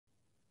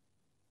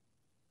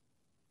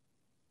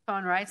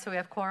Phone right, so we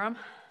have quorum?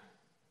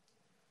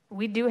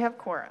 We do have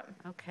quorum.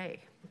 Okay,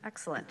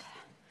 excellent.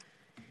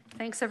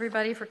 Thanks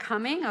everybody for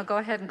coming. I'll go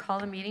ahead and call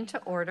the meeting to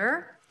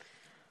order.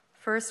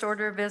 First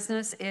order of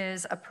business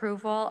is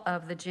approval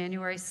of the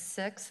January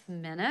 6th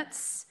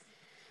minutes.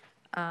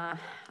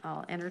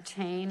 I'll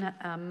entertain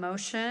a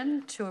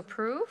motion to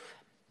approve.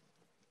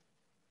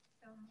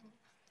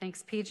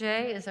 Thanks,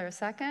 PJ. Is there a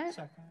second?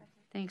 Second.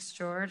 Thanks,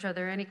 George. Are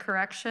there any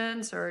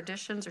corrections or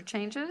additions or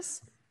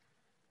changes?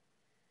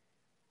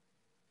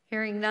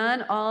 Hearing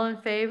none, all in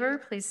favor,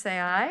 please say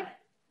aye.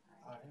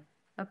 Aye.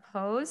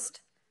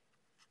 Opposed?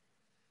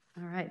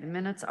 All right, the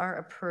minutes are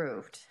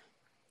approved.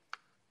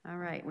 All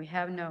right, we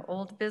have no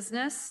old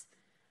business.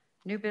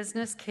 New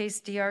business, case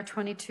DR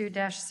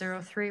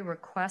 22-03,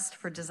 request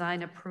for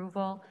design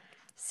approval,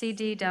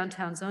 CD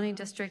Downtown Zoning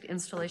District,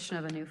 installation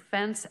of a new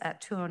fence at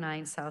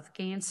 209 South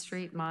Gain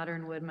Street,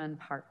 Modern Woodman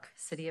Park.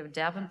 City of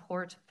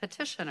Davenport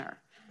petitioner.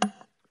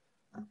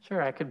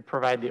 Sure, I could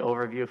provide the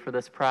overview for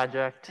this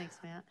project. Thanks,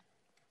 Matt.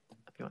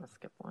 If you want to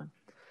skip one.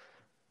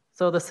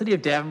 So the City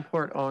of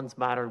Davenport owns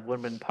Modern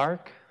Woodman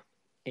Park,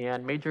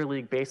 and Major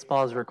League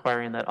Baseball is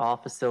requiring that all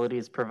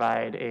facilities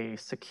provide a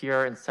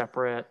secure and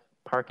separate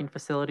parking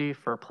facility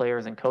for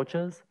players and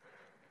coaches.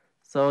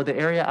 So the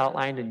area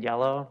outlined in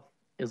yellow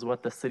is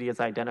what the city has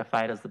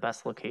identified as the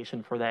best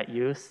location for that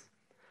use.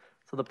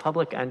 So the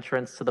public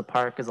entrance to the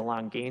park is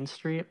along Gain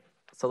Street.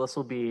 So this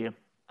will be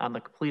on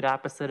the complete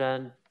opposite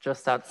end,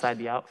 just outside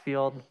the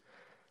outfield.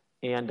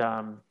 And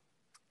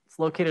it's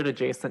located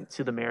adjacent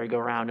to the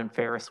merry-go-round and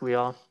Ferris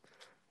wheel.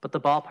 But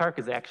the ballpark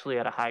is actually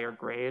at a higher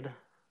grade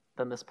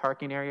than this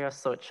parking area,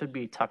 so it should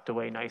be tucked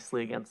away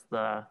nicely against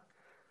the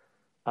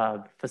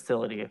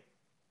facility.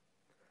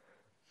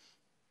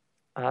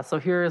 So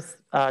here's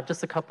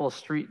just a couple of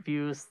street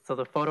views. So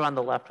the photo on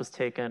the left was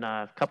taken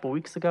a couple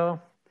weeks ago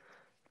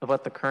of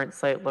what the current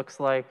site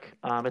looks like.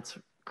 It's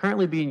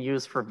currently being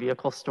used for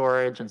vehicle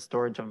storage and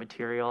storage of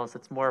materials.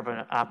 It's more of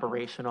an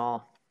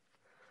operational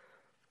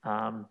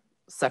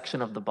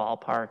section of the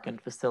ballpark and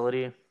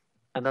facility.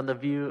 And then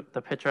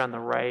the picture on the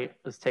right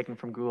was taken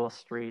from Google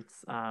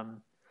Streets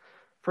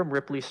from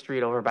Ripley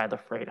Street over by the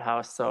Freight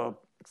House. So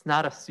it's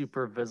not a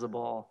super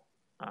visible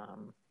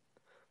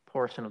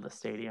portion of the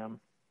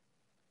stadium.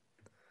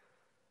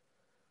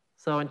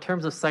 So in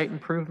terms of site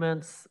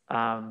improvements,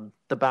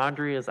 the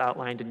boundary is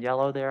outlined in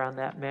yellow there on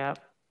that map.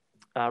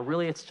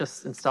 Really, it's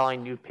just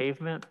installing new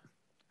pavement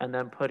and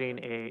then putting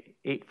a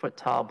 8-foot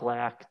tall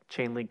black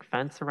chain link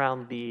fence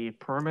around the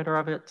perimeter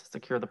of it to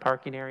secure the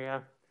parking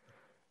area.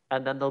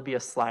 And then there'll be a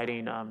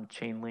sliding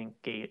chain link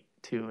gate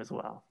too as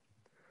well.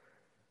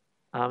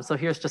 So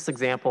here's just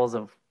examples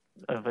of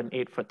an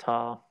 8-foot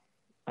tall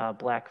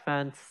black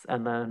fence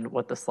and then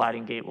what the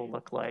sliding gate will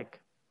look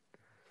like.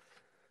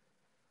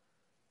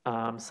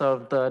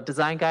 So the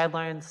design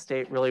guidelines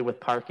state really with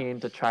parking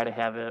to try to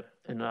have it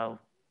in a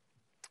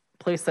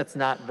place that's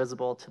not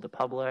visible to the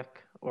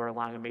public or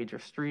along a major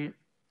street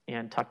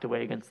and tucked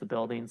away against the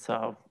building.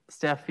 So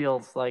staff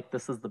feels like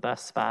this is the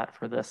best spot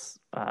for this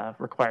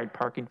required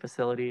parking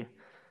facility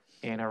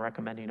and are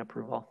recommending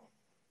approval.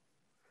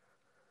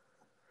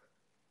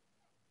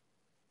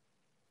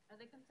 Are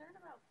they concerned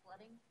about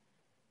flooding?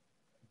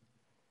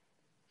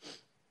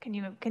 Can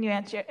you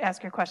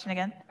ask your question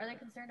again? Are they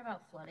concerned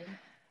about flooding In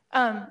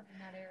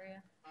that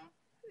area?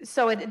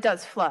 So it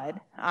does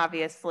flood,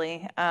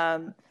 obviously.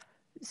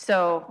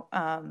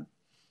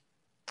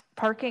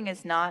 Parking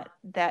is not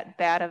that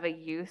bad of a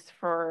use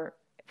for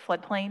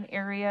floodplain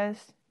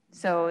areas.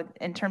 So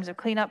in terms of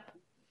cleanup,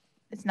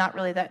 it's not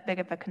really that big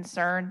of a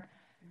concern.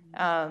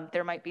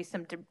 There might be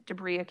some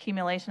debris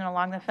accumulation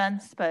along the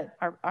fence, but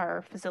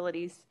our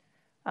facilities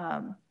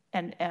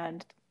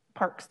and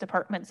parks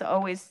departments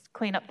always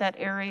clean up that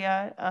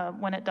area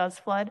when it does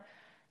flood.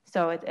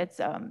 So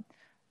it's a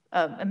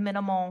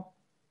minimal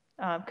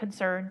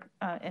concern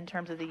in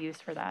terms of the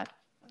use for that.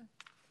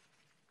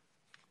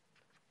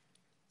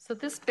 So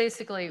this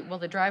basically, will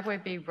the driveway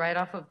be right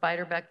off of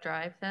Beiderbecke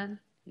Drive then?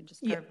 You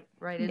just drive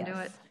right into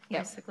it,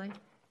 basically?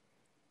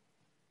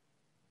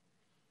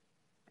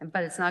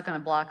 But it's not going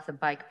to block the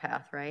bike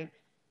path, right?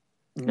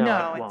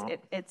 No,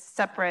 it's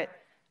separate.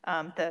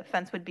 The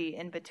fence would be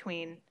in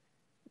between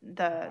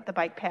the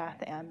bike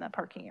path and the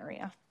parking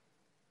area.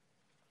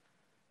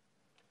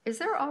 Is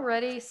there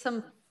already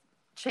some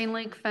chain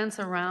link fence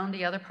around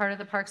the other part of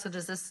the park? So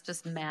does this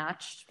just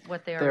match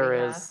what they already have?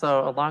 There is.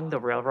 So along the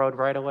railroad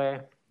right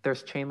away,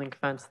 there's chain link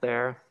fence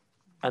there.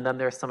 And then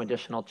there's some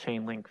additional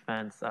chain link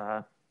fence.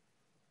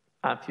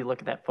 If you look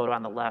at that photo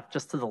on the left,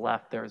 just to the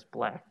left, there's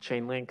black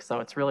chain link.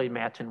 So it's really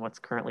matching what's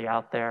currently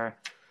out there.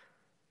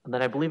 And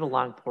then I believe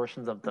along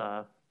portions of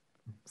the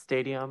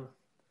stadium,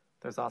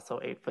 there's also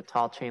 8-foot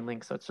tall chain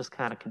link. So it's just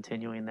kind of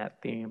continuing that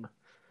theme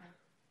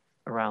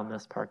around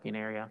this parking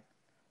area.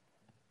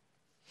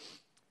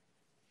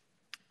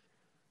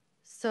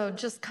 So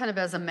just kind of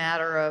as a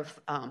matter of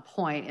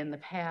point, in the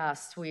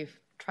past, we've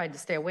tried to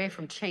stay away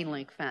from chain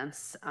link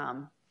fence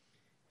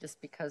just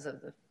because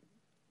of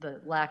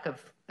the lack of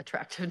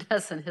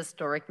attractiveness and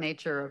historic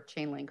nature of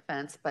chain link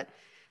fence. But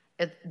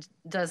it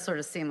does sort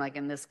of seem like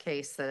in this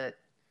case that it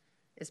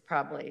is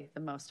probably the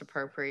most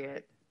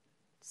appropriate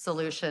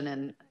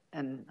solution,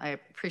 and I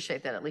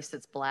appreciate that at least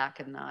it's black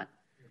and not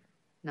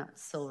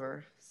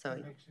silver. So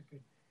It makes a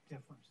good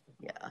difference.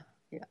 yeah,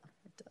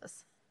 it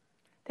does.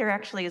 There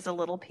actually is a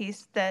little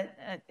piece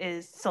that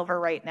is silver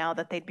right now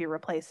that they'd be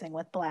replacing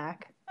with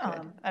black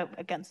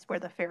against where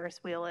the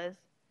Ferris wheel is.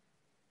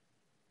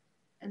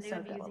 And they So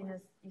would be that using will-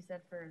 this, you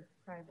said, for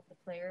private, the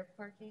player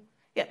parking?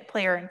 Yeah,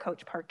 player and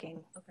coach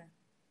parking. Okay.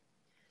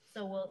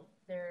 So will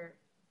there,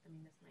 I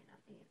mean, this might not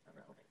be a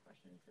relevant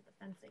question to the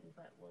fencing,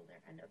 but will there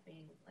end up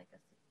being like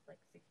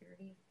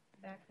security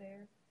back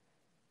there?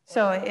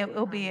 So Or- it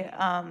will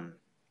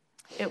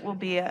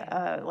be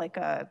like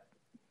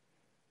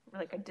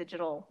a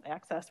digital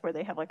access where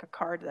they have like a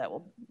card that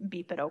will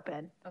beep it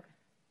open.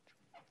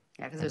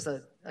 Yeah, because there's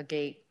a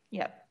gate.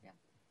 Yep.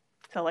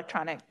 It's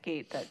electronic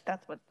gate.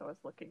 That's what I was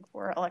looking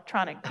for.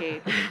 Electronic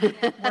gate.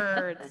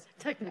 Words.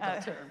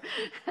 Technical term.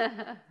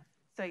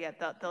 So yeah,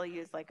 they'll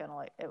use like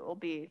it will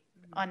be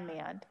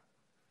unmanned.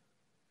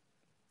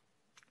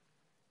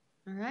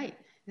 All right.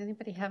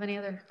 Anybody have any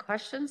other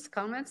questions,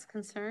 comments,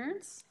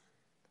 concerns?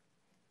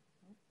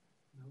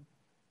 No.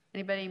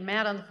 Anybody,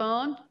 Matt on the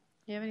phone?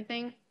 You have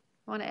anything you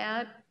want to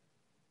add?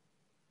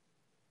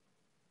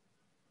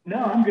 No,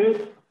 I'm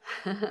good.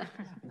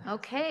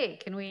 Okay,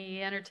 can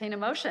we entertain a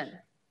motion?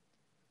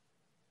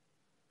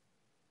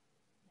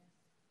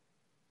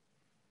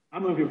 I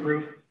move to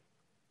approve.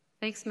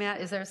 Thanks, Matt.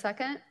 Is there a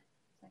second?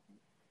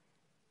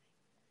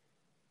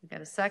 We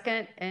got a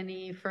second.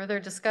 Any further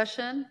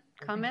discussion,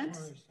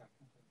 comments?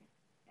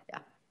 Yeah.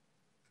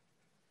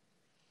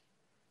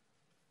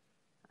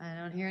 I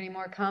don't hear any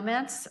more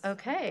comments.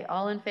 Okay,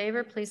 all in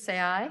favor, please say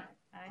aye.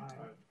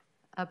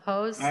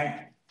 Opposed?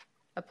 Aye.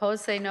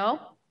 Opposed, say no.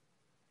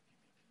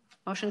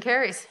 Motion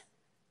carries.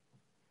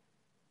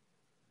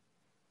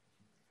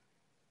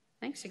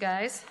 Thanks, you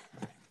guys.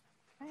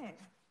 Okay.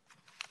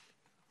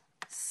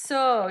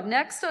 So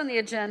next on the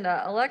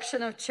agenda,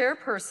 election of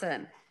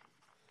chairperson.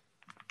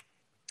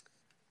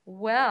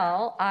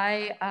 Well,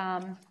 I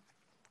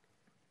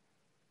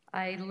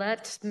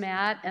let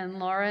Matt and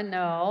Laura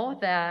know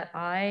that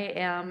I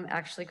am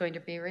actually going to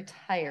be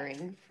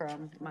retiring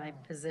from my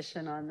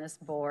position on this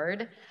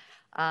board.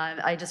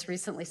 I just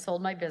recently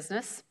sold my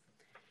business,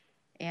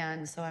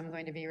 and so I'm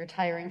going to be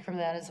retiring from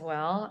that as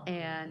well.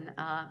 And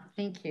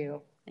thank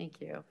you.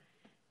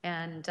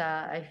 And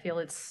I feel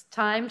it's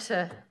time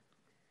to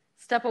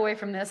step away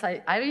from this. I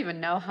don't even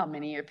know how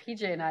many years.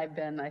 PJ and I have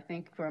been, I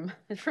think, from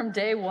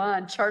day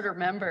one, charter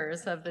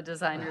members of the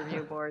Design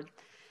Review Board.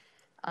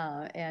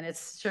 And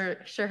it's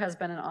sure has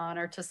been an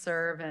honor to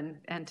serve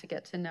and to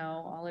get to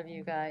know all of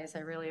you guys. I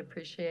really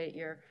appreciate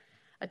your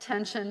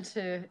attention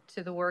to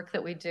the work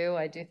that we do.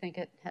 I do think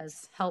it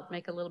has helped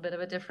make a little bit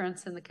of a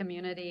difference in the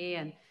community,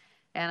 and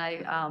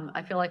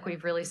I feel like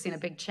we've really seen a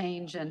big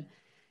change. And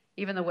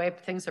even the way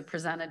things are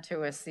presented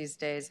to us these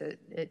days,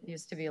 it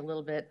used to be a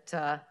little bit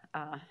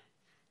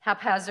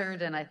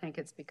haphazard, and I think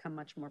it's become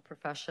much more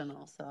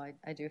professional. So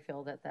I do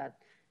feel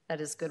that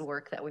is good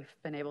work that we've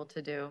been able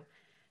to do.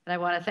 And I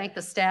want to thank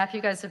the staff.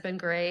 You guys have been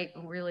great,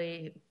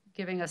 really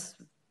giving us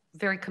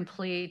very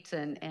complete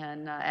and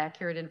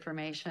accurate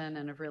information,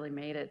 and have really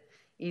made it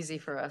easy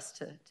for us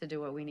to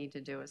do what we need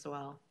to do as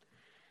well.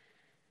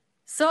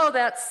 So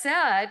that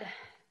said,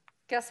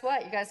 guess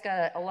what? You guys got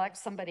to elect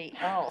somebody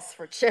else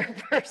for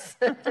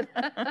chairperson.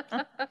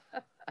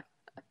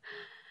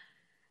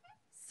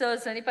 So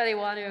does anybody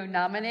want to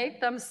nominate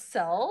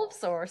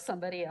themselves or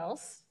somebody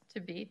else to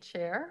be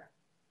chair?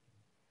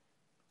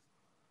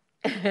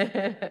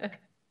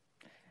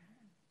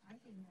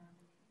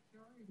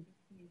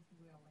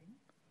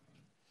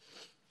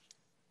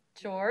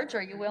 George,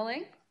 are you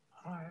willing?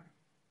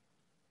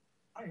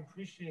 I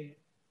appreciate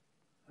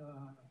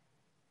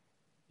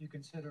you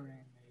considering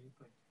me,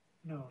 but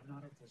no,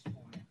 not at this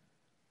point.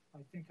 I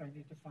think I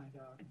need to find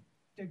out,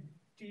 dig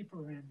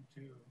deeper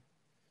into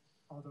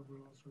all the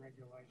rules,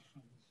 regulations.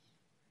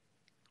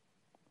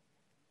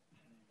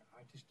 And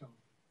I just don't.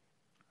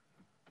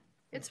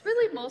 It's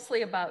really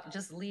mostly about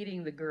just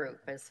leading the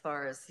group as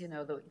far as,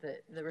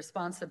 the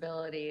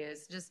responsibility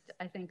is just,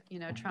 I think,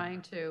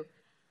 trying to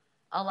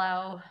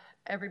allow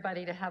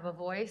everybody to have a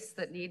voice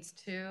that needs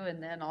to,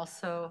 and then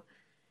also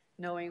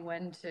knowing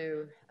when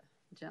to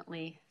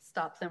gently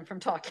stop them from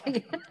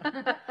talking,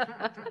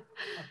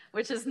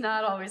 which is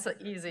not always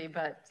easy,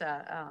 but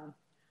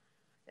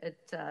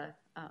it's,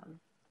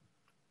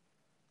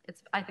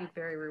 I think,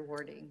 very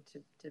rewarding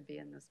to be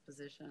in this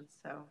position.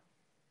 So,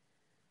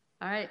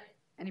 all right.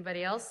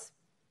 Anybody else?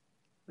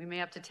 We may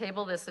have to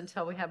table this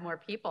until we have more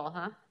people,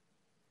 huh?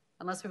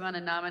 Unless we want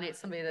to nominate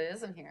somebody that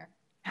isn't here.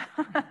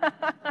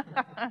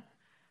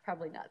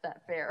 Probably not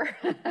that fair.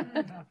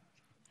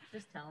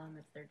 Just tell them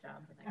it's their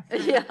job the next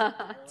time.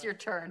 Yeah, it's your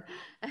turn.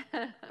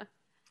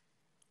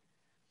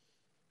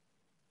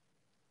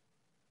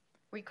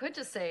 We could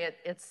just say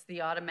it's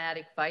the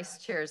automatic vice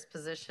chair's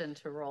position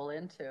to roll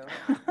into.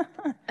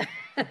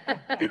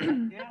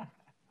 Yeah.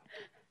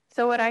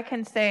 So what I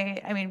can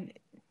say, I mean,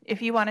 if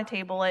you want to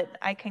table it,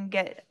 I can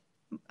get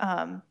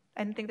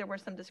I think there were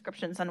some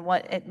descriptions on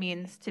what it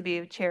means to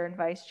be chair and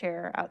vice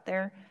chair out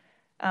there.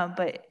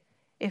 But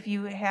if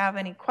you have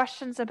any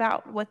questions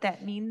about what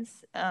that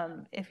means,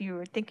 if you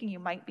were thinking you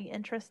might be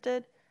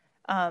interested,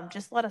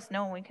 just let us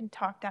know. We can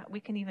talk that. We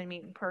can even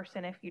meet in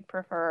person if you'd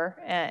prefer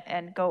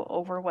and go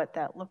over what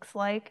that looks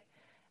like.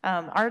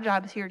 Our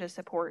job is here to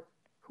support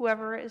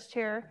whoever is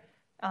chair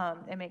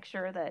and make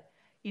sure that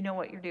you know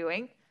what you're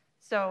doing.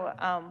 So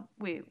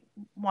we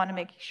want to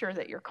make sure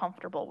that you're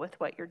comfortable with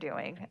what you're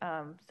doing.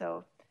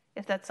 So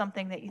if that's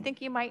something that you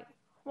think you might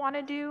want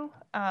to do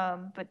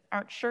but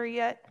aren't sure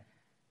yet,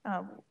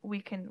 we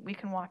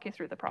can walk you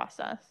through the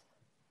process.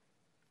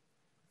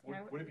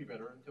 Would it be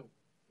better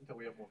until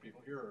we have more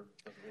people here, or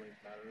does it really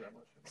matter that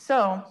much?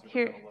 So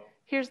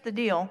here's the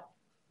deal.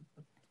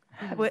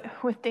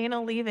 With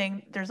Dana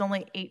leaving, there's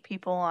only 8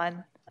 people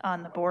on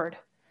the board.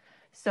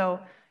 So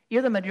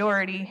you're the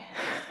majority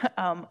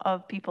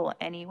of people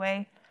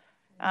anyway.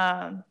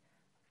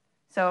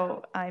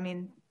 So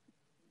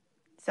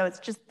it's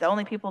just the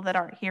only people that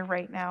aren't here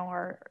right now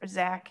are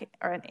Zach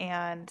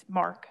and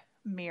Mark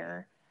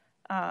Muir.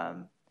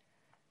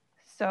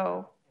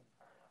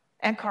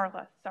 And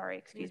Carla, sorry,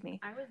 excuse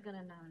me. I was going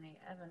to nominate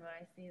Evan, but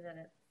I see that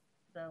it's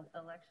the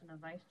election of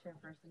vice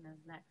chairperson is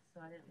next, so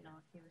I didn't know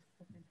if he was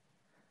stepping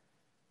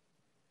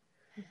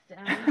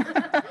down.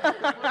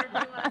 Or do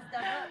you want to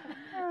step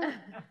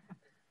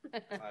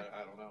up?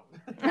 I don't know.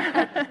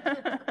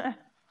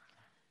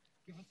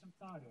 Give it some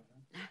thought, Evan.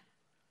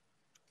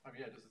 I mean,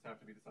 yeah, it just have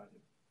to be decided.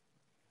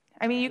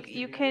 I mean,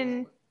 you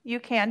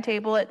can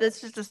table it.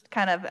 This is just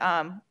kind of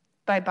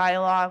by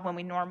bylaw when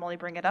we normally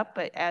bring it up,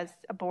 but as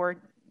a board,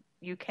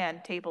 you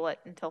can table it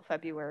until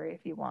February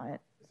if you want.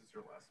 This is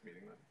your last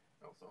meeting then,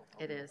 also.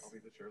 It is. I'll be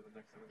the chair the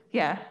next time.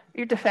 Yeah,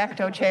 you're de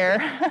facto chair.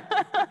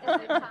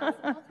 Is it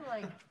possible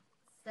to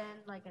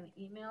send an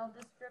email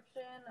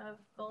description of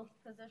both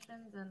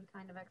positions and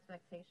kind of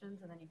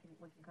expectations, and then we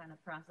can kind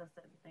of process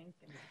it and think?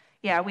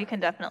 Yeah, we can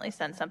definitely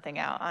send something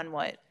out on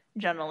what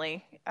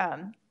generally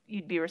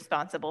you'd be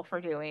responsible for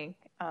doing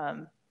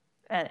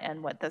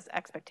and what those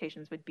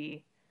expectations would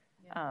be.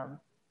 Yeah.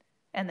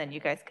 And then you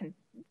guys can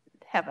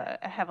have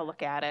a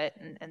look at it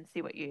and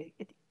see what you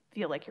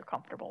feel like you're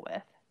comfortable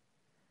with.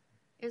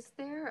 Is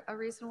there a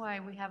reason why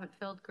we haven't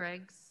filled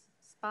Greg's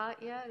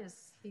spot yet?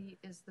 Is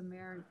the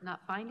mayor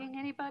not finding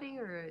anybody,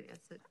 or is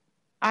it?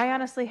 I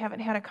honestly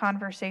haven't had a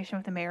conversation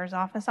with the mayor's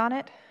office on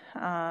it.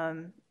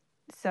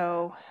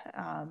 So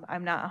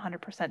I'm not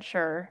 100%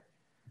 sure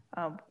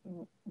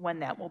when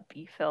that will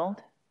be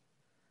filled.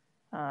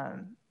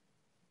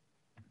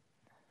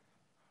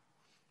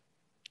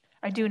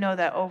 I do know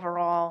that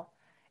overall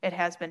it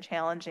has been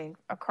challenging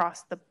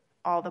across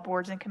all the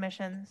boards and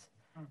commissions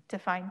to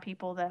find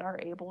people that are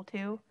able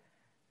to.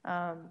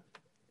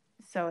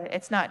 So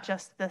it's not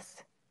just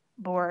this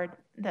board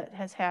that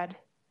has had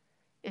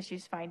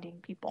issues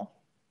finding people.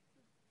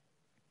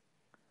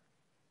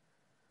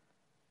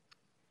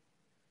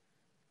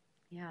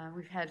 Yeah,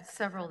 we've had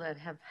several that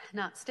have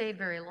not stayed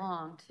very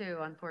long too,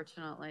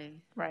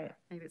 unfortunately. Right.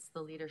 Maybe it's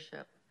the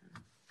leadership.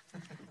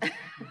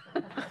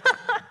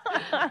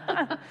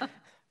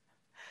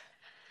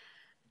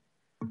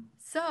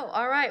 So,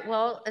 all right,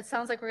 well, it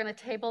sounds like we're going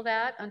to table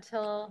that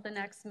until the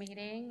next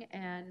meeting,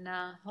 and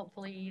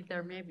hopefully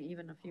there may be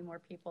even a few more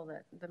people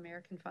that the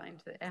mayor can find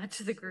to add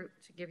to the group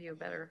to give you a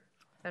better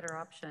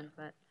option.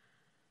 But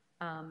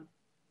so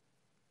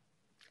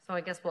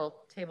I guess we'll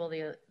table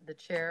the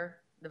chair,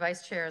 the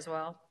vice chair as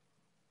well.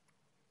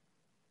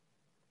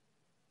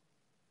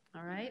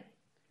 All right.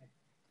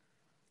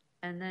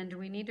 And then do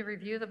we need to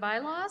review the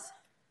bylaws?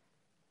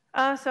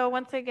 So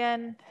once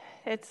again,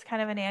 it's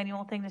kind of an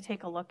annual thing to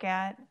take a look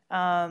at.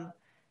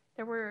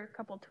 There were a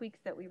couple tweaks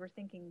that we were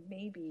thinking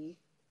maybe.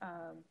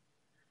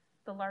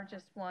 The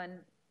largest one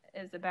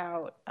is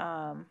about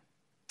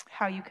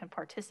how you can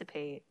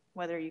participate,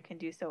 whether you can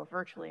do so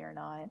virtually or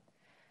not.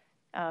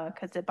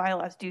 Because the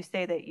bylaws do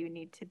say that you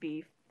need to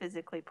be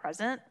physically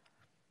present.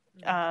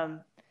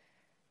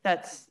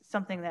 That's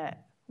something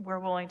that we're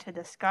willing to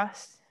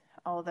discuss,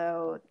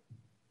 although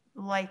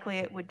likely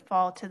it would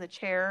fall to the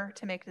chair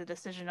to make the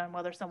decision on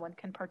whether someone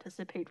can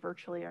participate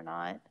virtually or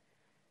not,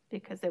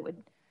 because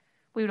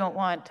we don't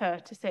want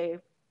to say,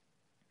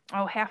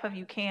 oh, half of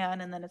you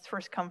can, and then it's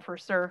first come,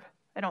 first serve.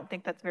 I don't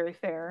think that's very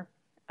fair.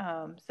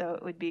 So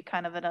it would be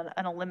kind of at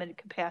a limited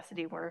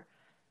capacity where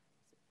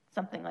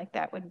something like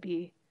that would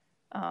be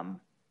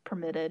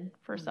permitted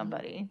for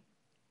somebody.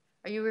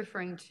 Are you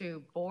referring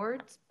to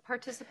boards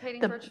participating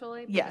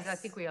virtually? Yes. Because I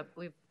think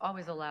we've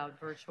always allowed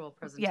virtual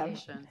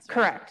presentations. Yeah, right?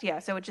 correct. Yeah,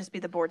 so it would just be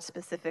the board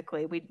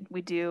specifically.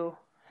 We do,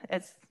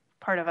 as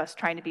part of us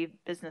trying to be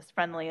business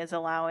friendly, is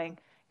allowing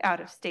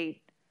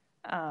out-of-state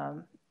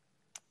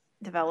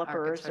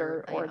developers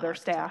or their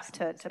staff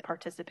to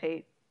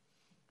participate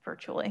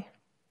virtually.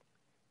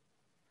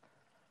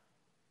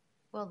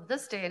 Well,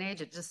 this day and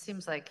age, it just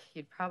seems like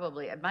it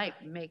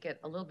might make it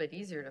a little bit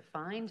easier to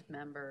find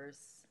members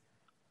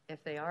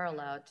if they are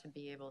allowed to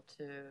be able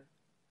to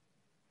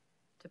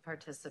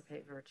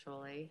participate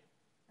virtually.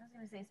 I was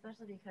going to say,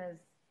 especially because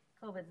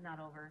COVID's not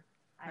over.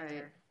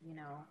 either, you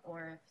know,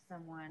 or if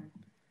someone,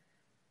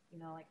 you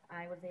know, like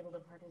I was able to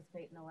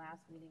participate in the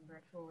last meeting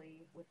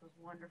virtually, which was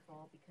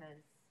wonderful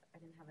because I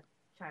didn't have a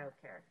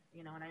childcare,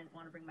 you know, and I didn't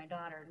want to bring my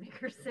daughter and make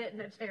her sit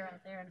in a chair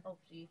out there and hope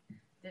she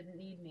didn't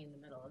need me in the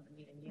middle of the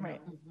meeting, you know.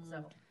 Right.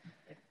 So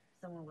if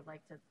someone would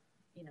like to,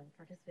 you know,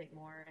 participate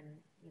more and,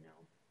 you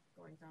know,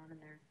 goings on in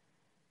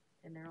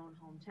their own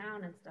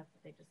hometown and stuff,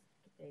 but they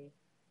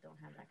don't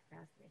have that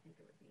capacity, I think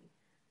it would be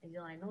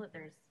ideal. I know that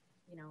there's,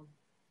 you know,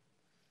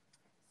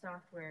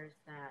 softwares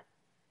that,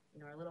 you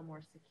know, are a little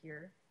more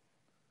secure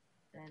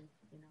than,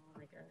 you know,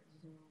 like a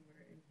Zoom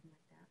or anything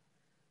like that.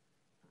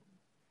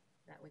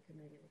 That we could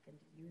maybe look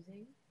into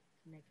using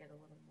to make it a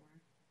little more.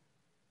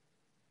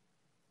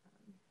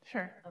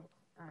 Sure.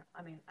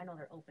 I mean, I know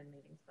they're open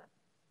meetings, but.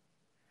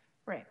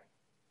 Right.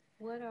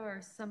 What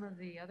are some of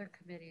the other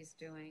committees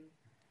doing?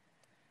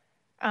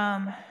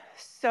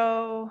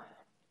 So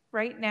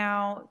right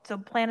now, so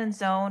plan and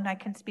zone I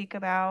can speak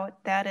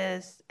about. That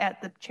is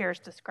at the chair's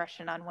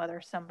discretion on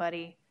whether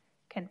somebody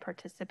can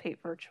participate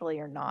virtually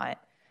or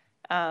not.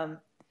 And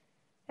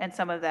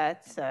some of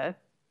that's,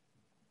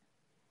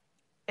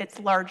 it's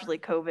largely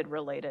COVID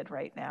related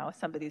right now.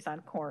 Somebody's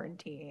on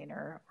quarantine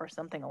or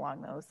something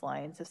along those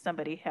lines. If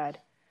somebody had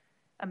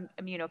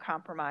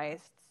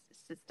immunocompromised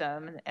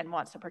system and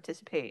wants to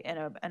participate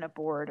in a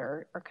board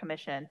or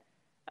commission,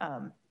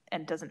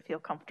 and doesn't feel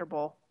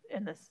comfortable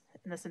in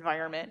this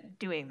environment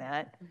doing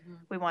that,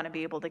 we want to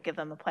be able to give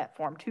them a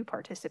platform to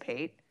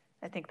participate.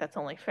 I think that's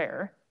only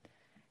fair.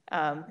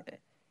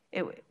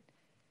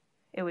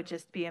 It would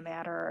just be a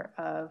matter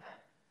of,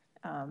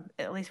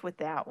 at least with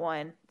that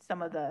one,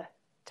 some of the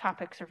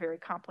topics are very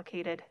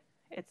complicated.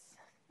 It's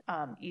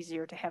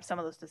easier to have some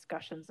of those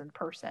discussions in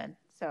person.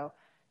 So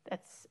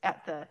that's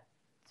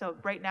so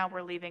right now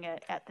we're leaving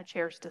it at the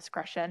chair's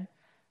discretion,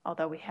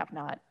 although we have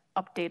not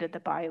updated the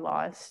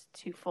bylaws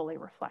to fully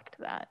reflect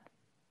that.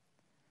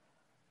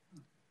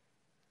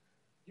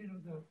 You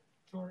know,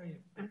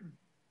 Tori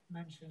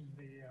mentioned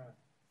the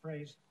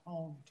phrase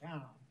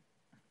hometown.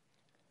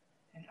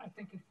 And I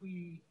think if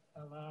we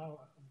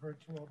allow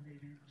virtual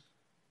meetings,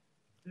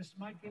 this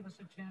might give us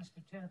a chance to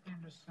tap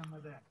into some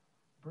of that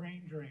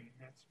brain drain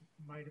that's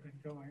might have been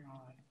going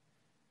on.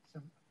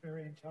 Some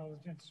very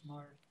intelligent,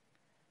 smart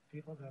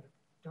people that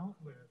don't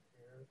live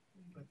here,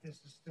 but this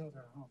is still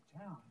their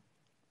hometown.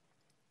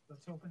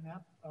 Let's open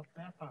up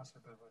that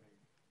possibility.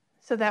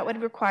 So that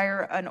would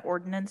require an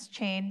ordinance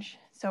change.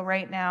 So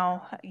right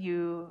now,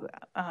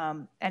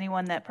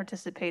 anyone that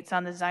participates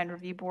on the design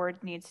review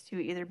board needs to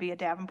either be a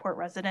Davenport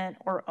resident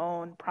or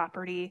own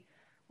property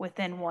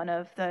within one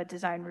of the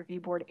design review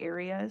board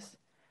areas.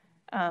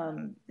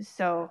 And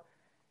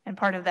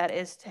part of that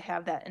is to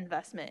have that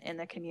investment in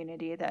the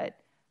community, that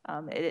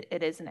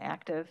it is an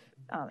active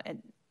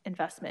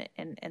investment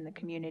in the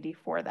community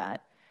for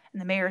that.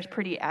 And the mayor is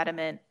pretty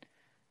adamant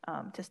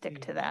to stick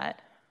to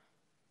that.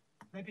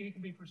 Maybe he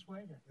can be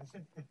persuaded.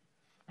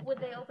 Would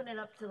they open it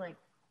up to like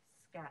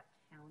Scott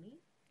County?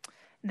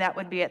 That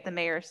would be at the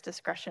mayor's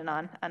discretion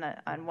on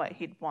what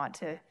he'd want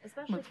to.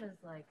 Especially because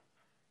like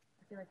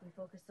I feel like we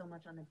focus so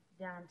much on the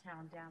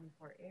downtown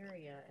Davenport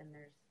area, and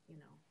there's, you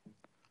know.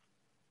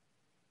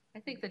 I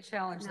think the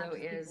challenge though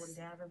is,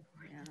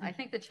 I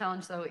think the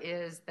challenge though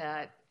is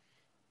that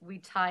we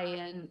tie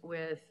in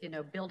with, you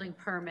know, building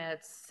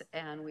permits,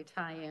 and we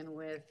tie in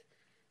with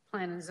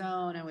plan and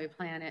zone, and we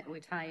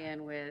tie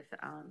in with,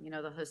 you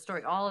know, the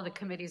historic, all of the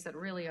committees that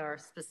really are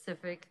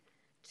specific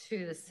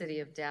to the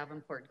city of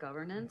Davenport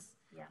governance.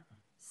 Yeah.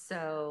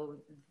 So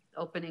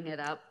opening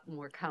it up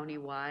more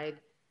countywide,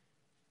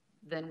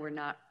 then we're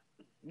not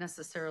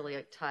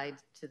necessarily tied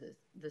to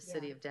the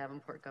city of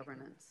Davenport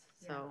governance.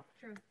 So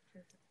True.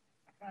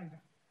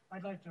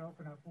 I'd like to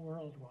open up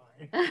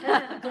worldwide.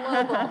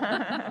 global.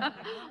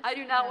 I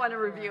do not want to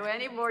review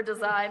any more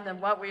design than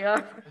what we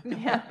are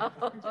now.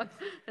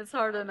 It's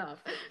hard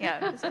enough.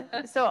 Yeah.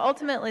 So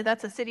ultimately,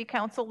 that's a city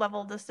council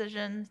level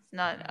decision. It's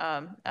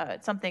not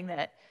it's something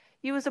that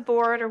you as a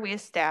board or we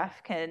as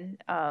staff can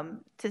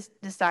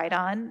decide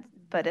on.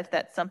 But if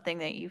that's something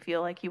that you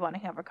feel like you want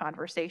to have a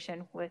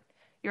conversation with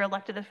your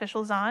elected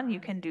officials on, you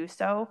can do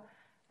so.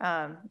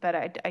 But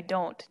I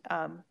don't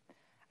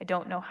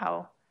know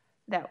how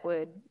that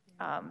would.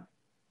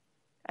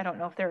 I don't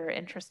know if they're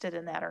interested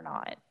in that or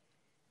not.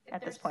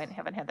 At this point, I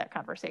haven't had that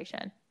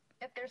conversation.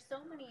 If there's so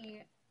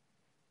many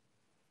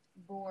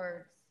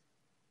boards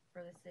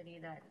for the city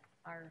that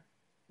are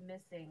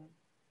missing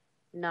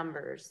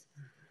numbers,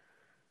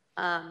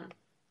 can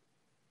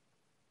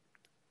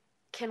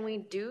we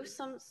do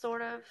some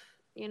sort of,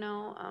 you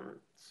know,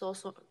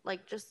 social,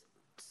 like just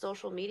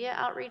social media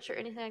outreach or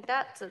anything like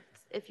that? So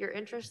if you're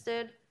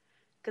interested,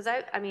 because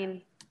I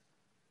mean,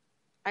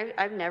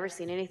 I've never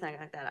seen anything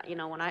like that. You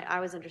know, when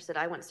I was interested,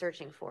 I went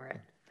searching for it.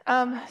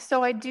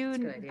 So I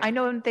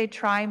know they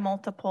try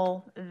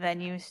multiple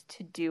venues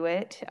to do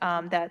it.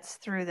 That's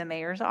through the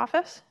mayor's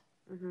office.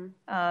 Mm-hmm.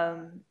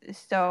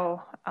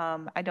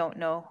 I don't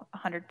know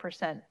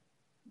 100%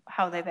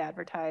 how they've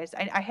advertised.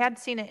 I had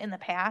seen it in the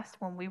past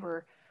when we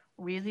were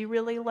really,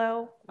 really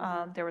low.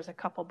 There was a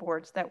couple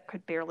boards that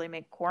could barely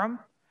make quorum.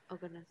 Oh,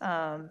 goodness.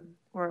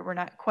 We're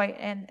not quite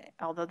in,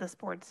 although this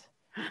board's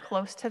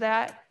close to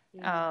that.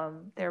 Yeah.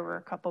 There were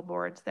a couple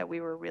boards that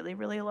we were really,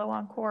 really low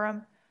on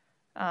quorum.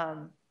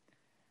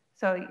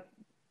 So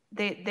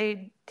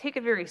they take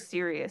it very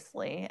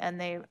seriously, and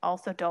they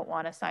also don't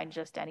want to assign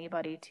just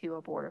anybody to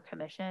a board or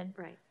commission.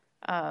 Right.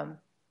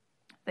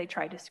 They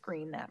try to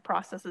screen that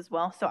process as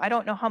well. So I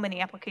don't know how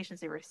many applications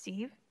they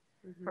receive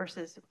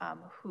versus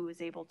who is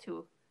able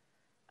to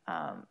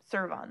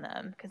serve on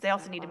them, because they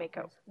also need to make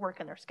it work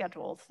in their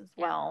schedules as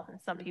well. And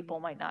some people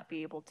might not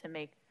be able to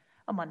make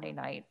a Monday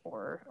night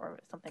or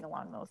something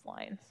along those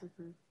lines.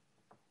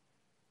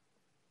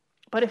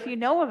 But if you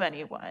know of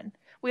anyone,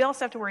 we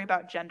also have to worry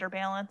about gender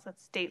balance.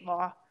 That's state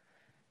law.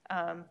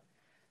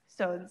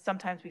 So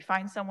sometimes we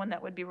find someone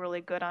that would be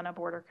really good on a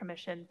board or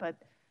commission, but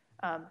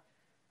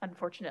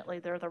unfortunately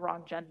they're the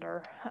wrong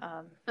gender.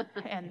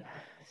 And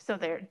so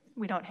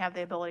we don't have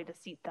the ability to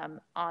seat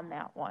them on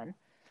that one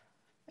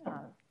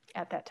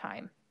at that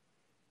time.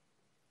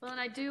 Well, and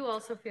I do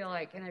also feel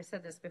like, and I've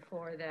said this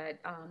before, that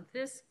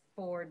this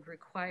board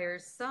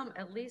requires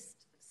at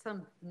least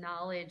some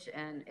knowledge,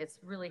 and it's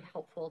really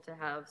helpful to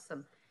have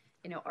some,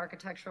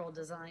 architectural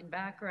design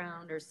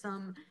background or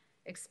some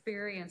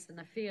experience in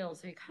the field,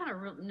 so you kind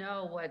of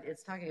know what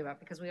it's talking about,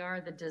 because we are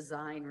the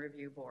design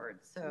review board.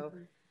 So,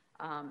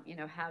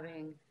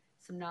 having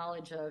some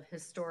knowledge of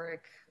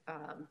historic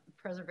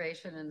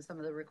preservation and some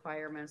of the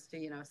requirements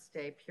to,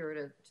 stay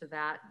pure to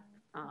that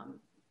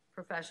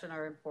profession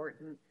are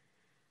important.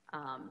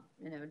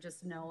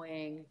 Just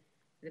knowing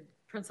the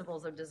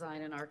principles of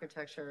design and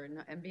architecture,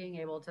 and being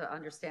able to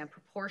understand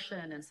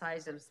proportion and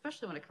size, and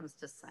especially when it comes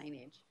to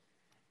signage.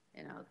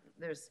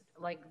 There's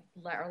like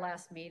our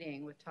last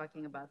meeting with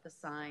talking about the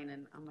sign,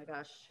 and oh my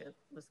gosh, it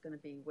was going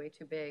to be way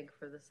too big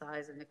for the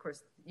size. And of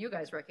course, you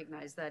guys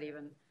recognized that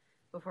even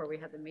before we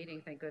had the meeting,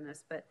 thank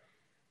goodness. But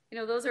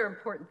those are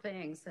important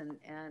things, and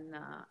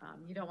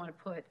you don't want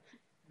to put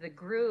the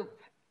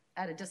group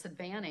at a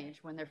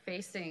disadvantage when they're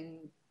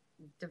facing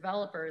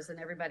developers and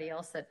everybody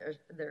else that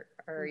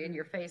are in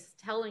your face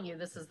telling you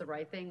this is the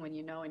right thing, when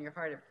you know in your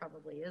heart it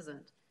probably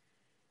isn't.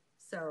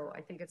 So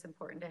I think it's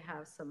important to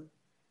have some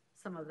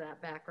of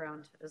that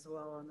background as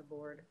well on the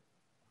board.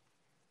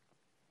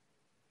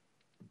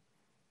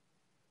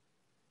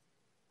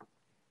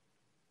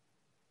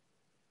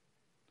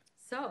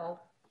 So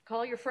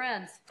call your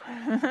friends.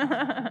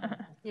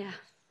 Yeah.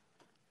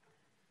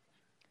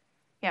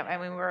 Yeah, I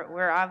mean,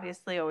 we're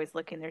obviously always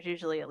looking. There's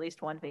usually at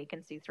least one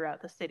vacancy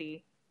throughout the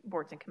city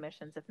boards and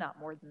commissions, if not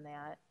more than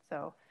that.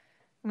 So,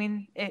 I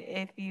mean,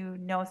 if you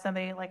know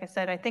somebody, like I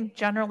said, I think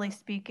generally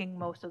speaking,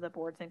 most of the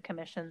boards and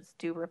commissions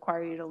do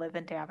require you to live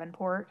in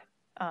Davenport.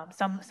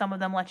 Some of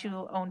them let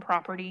you own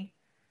property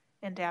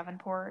in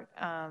Davenport.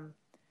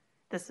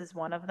 This is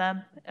one of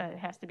them. It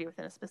has to be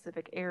within a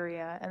specific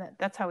area, and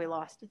that's how we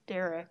lost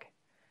Derek.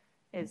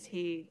 Is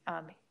he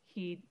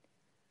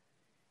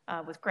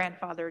was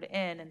grandfathered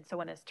in, and so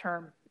when his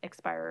term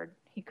expired,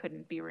 he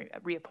couldn't be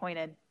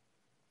reappointed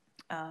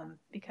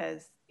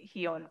because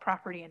he owned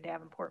property in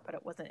Davenport, but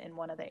it wasn't in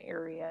one of the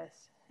areas.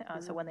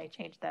 So when they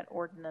changed that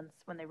ordinance,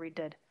 when they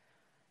redid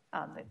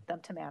them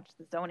to match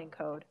the zoning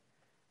code,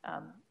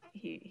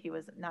 he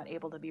was not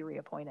able to be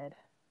reappointed.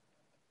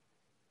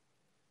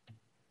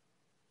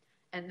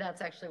 And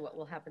that's actually what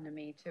will happen to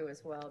me too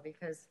as well,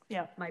 because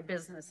my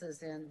business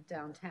is in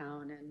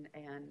downtown,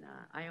 and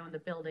I own the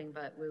building,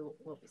 but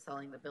we'll be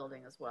selling the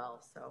building as well.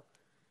 So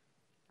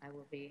I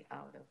will be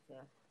out of the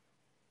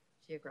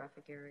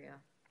geographic area.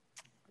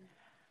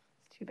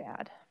 It's too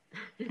bad.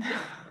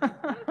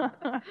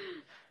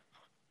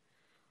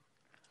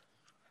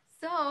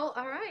 So,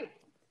 all right.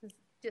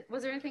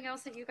 Was there anything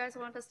else that you guys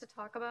want us to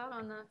talk about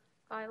on the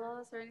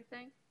bylaws or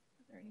anything?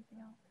 Is there anything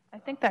else? I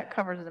think that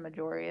covers the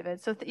majority of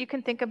it. So you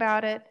can think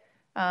about it.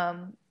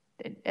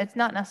 It's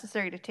not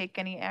necessary to take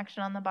any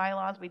action on the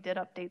bylaws. We did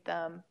update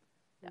them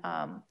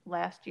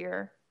last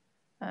year.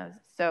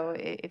 So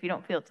if you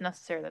don't feel it's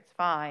necessary, that's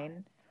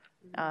fine.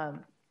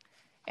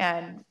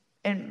 And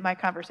in my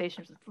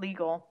conversations with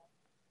legal,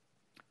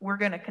 we're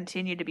going to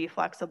continue to be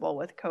flexible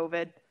with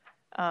COVID.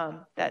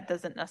 That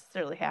doesn't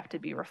necessarily have to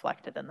be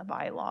reflected in the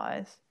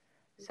bylaws.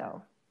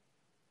 So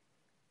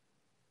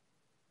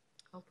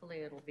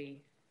hopefully it'll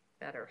be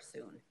better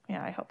soon.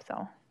 Yeah, I hope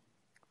so.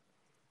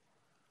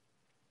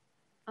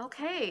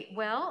 Okay,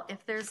 well,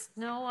 if there's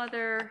no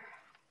other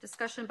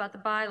discussion about the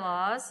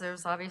bylaws,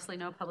 there's obviously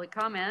no public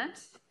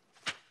comment.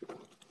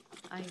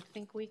 I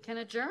think we can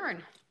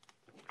adjourn.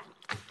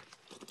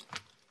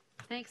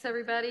 Thanks,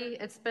 everybody.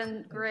 It's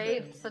been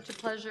great. Such a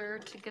pleasure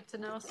to get to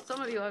know.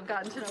 Some of you I've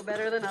gotten to know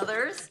better than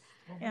others.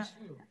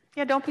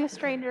 Yeah, don't be a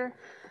stranger.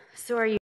 So are you